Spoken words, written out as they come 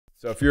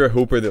So if you're a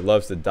hooper that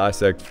loves to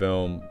dissect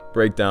film,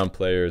 break down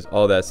players,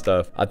 all that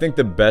stuff, I think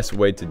the best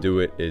way to do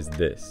it is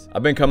this.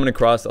 I've been coming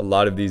across a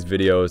lot of these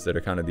videos that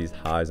are kind of these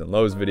highs and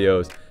lows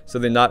videos. So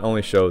they not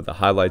only show the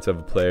highlights of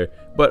a player,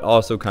 but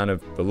also kind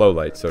of the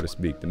lowlights, so to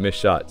speak, the missed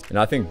shots. And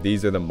I think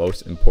these are the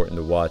most important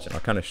to watch. And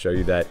I'll kind of show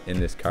you that in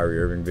this Kyrie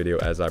Irving video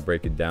as I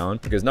break it down.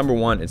 Because number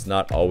one, it's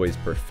not always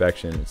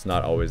perfection. It's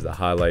not always the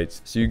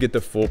highlights. So you get the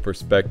full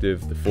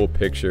perspective, the full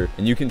picture,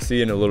 and you can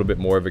see in a little bit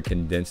more of a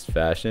condensed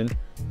fashion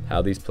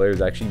how these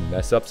players actually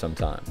mess up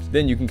sometimes.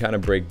 Then you can kind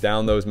of break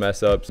down those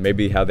mess ups,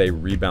 maybe how they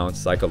rebound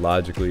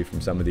psychologically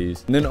from some of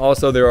these. And then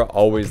also there are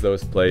always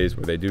those plays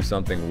where they do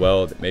something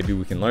well that maybe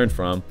we can learn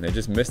from, and they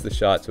just miss the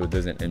shot so it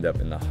doesn't end up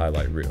in the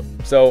highlight reel.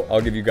 So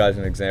I'll give you guys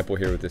an example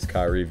here with this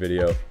Kyrie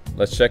video.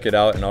 Let's check it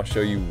out and I'll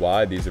show you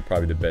why these are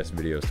probably the best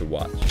videos to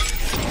watch.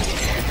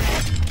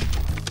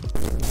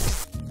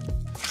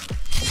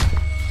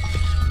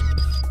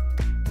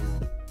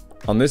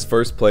 On this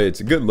first play,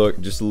 it's a good look,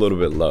 just a little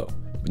bit low.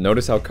 But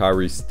notice how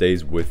Kyrie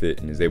stays with it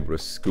and is able to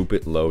scoop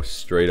it low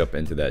straight up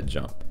into that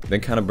jump.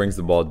 Then kind of brings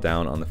the ball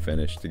down on the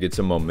finish to get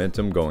some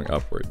momentum going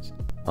upwards.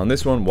 On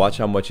this one, watch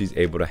how much he's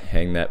able to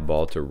hang that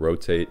ball to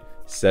rotate,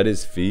 set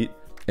his feet,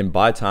 and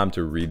buy time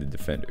to read the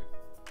defender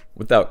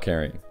without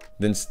carrying.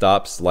 Then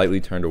stops,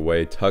 slightly turned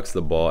away, tucks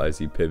the ball as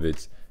he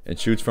pivots, and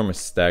shoots from a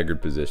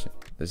staggered position.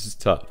 This is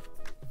tough.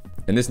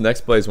 And this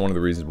next play is one of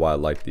the reasons why I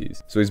like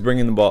these. So he's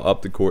bringing the ball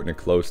up the court in a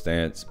close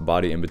stance,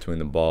 body in between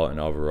the ball and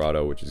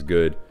Alvarado, which is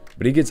good.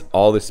 But he gets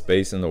all the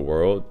space in the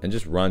world and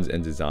just runs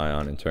into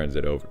Zion and turns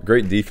it over.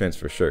 Great defense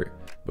for sure,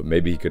 but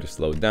maybe he could have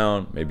slowed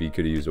down, maybe he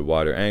could have used a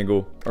wider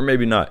angle, or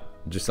maybe not.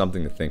 Just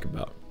something to think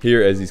about.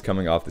 Here, as he's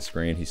coming off the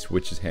screen, he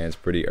switches hands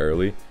pretty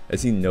early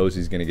as he knows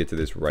he's going to get to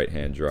this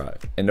right-hand drive.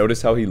 And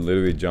notice how he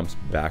literally jumps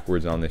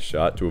backwards on this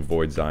shot to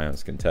avoid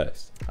Zion's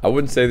contest. I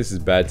wouldn't say this is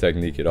bad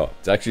technique at all.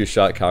 It's actually a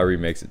shot Kyrie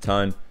makes a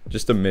ton,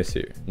 just a miss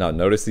here. Now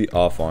notice the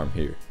off arm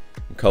here.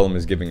 McCollum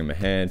is giving him a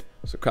hand,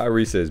 so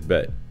Kyrie says,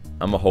 bet,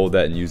 I'm going to hold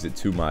that and use it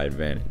to my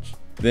advantage.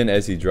 Then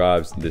as he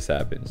drives, this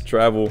happens.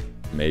 Travel,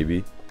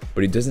 maybe,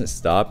 but he doesn't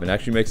stop and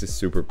actually makes a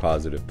super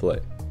positive play.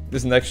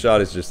 This next shot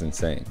is just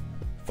insane.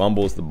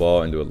 Fumbles the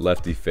ball into a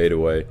lefty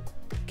fadeaway.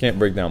 Can't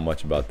break down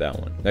much about that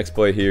one. Next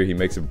play here, he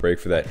makes a break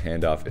for that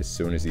handoff as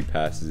soon as he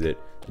passes it.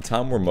 A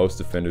time where most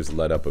defenders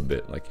let up a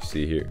bit, like you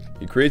see here.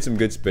 He creates some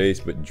good space,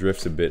 but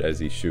drifts a bit as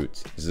he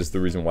shoots. Is this the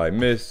reason why he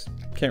missed?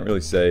 Can't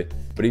really say,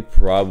 but he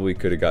probably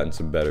could have gotten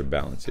some better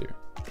balance here.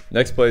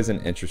 Next play is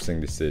an interesting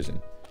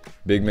decision.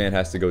 Big man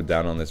has to go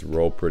down on this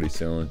roll pretty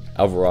soon.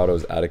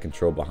 Alvarado's out of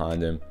control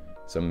behind him.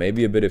 So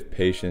maybe a bit of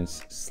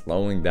patience,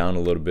 slowing down a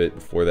little bit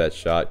before that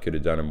shot could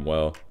have done him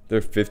well. There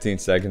are 15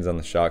 seconds on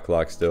the shot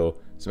clock still,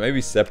 so maybe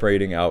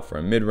separating out for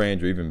a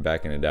mid-range or even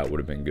backing it out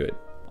would have been good.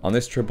 On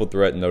this triple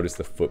threat, notice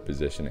the foot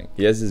positioning.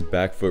 He has his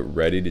back foot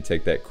ready to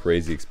take that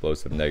crazy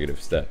explosive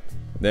negative step.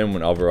 Then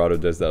when Alvarado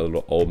does that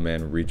little old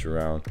man reach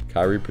around,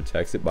 Kyrie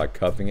protects it by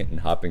cuffing it and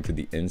hopping to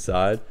the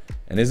inside,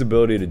 and his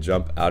ability to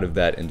jump out of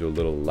that into a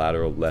little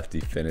lateral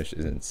lefty finish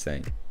is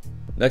insane.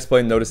 Next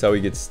play, notice how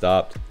he gets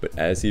stopped, but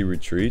as he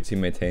retreats, he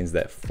maintains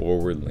that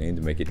forward lean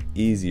to make it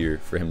easier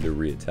for him to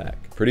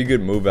re-attack. Pretty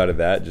good move out of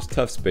that, just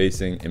tough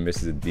spacing and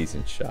misses a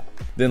decent shot.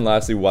 Then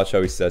lastly, watch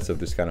how he sets up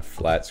this kind of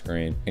flat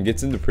screen and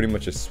gets into pretty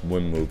much a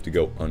swim move to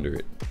go under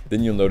it.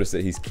 Then you'll notice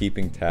that he's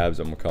keeping tabs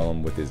on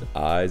McCollum with his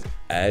eyes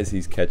as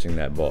he's catching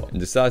that ball and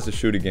decides to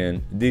shoot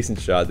again, a decent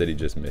shot that he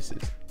just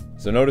misses.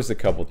 So notice a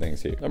couple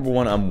things here. Number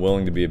one, I'm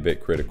willing to be a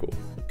bit critical.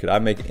 Could I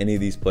make any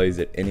of these plays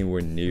at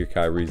anywhere near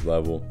Kyrie's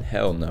level?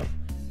 Hell no.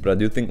 But I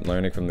do think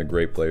learning from the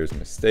great players'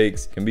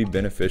 mistakes can be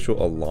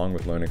beneficial along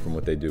with learning from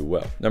what they do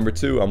well. Number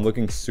two, I'm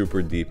looking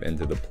super deep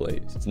into the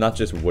plays. It's not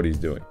just what he's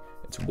doing.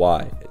 It's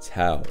why, it's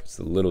how, it's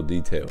the little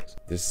details.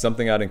 This is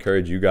something I'd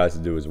encourage you guys to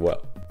do as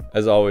well.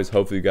 As always,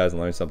 hopefully you guys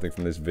learned something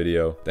from this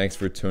video. Thanks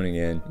for tuning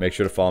in. Make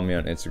sure to follow me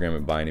on Instagram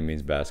at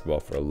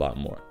ByAnyMeansBasketball for a lot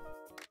more.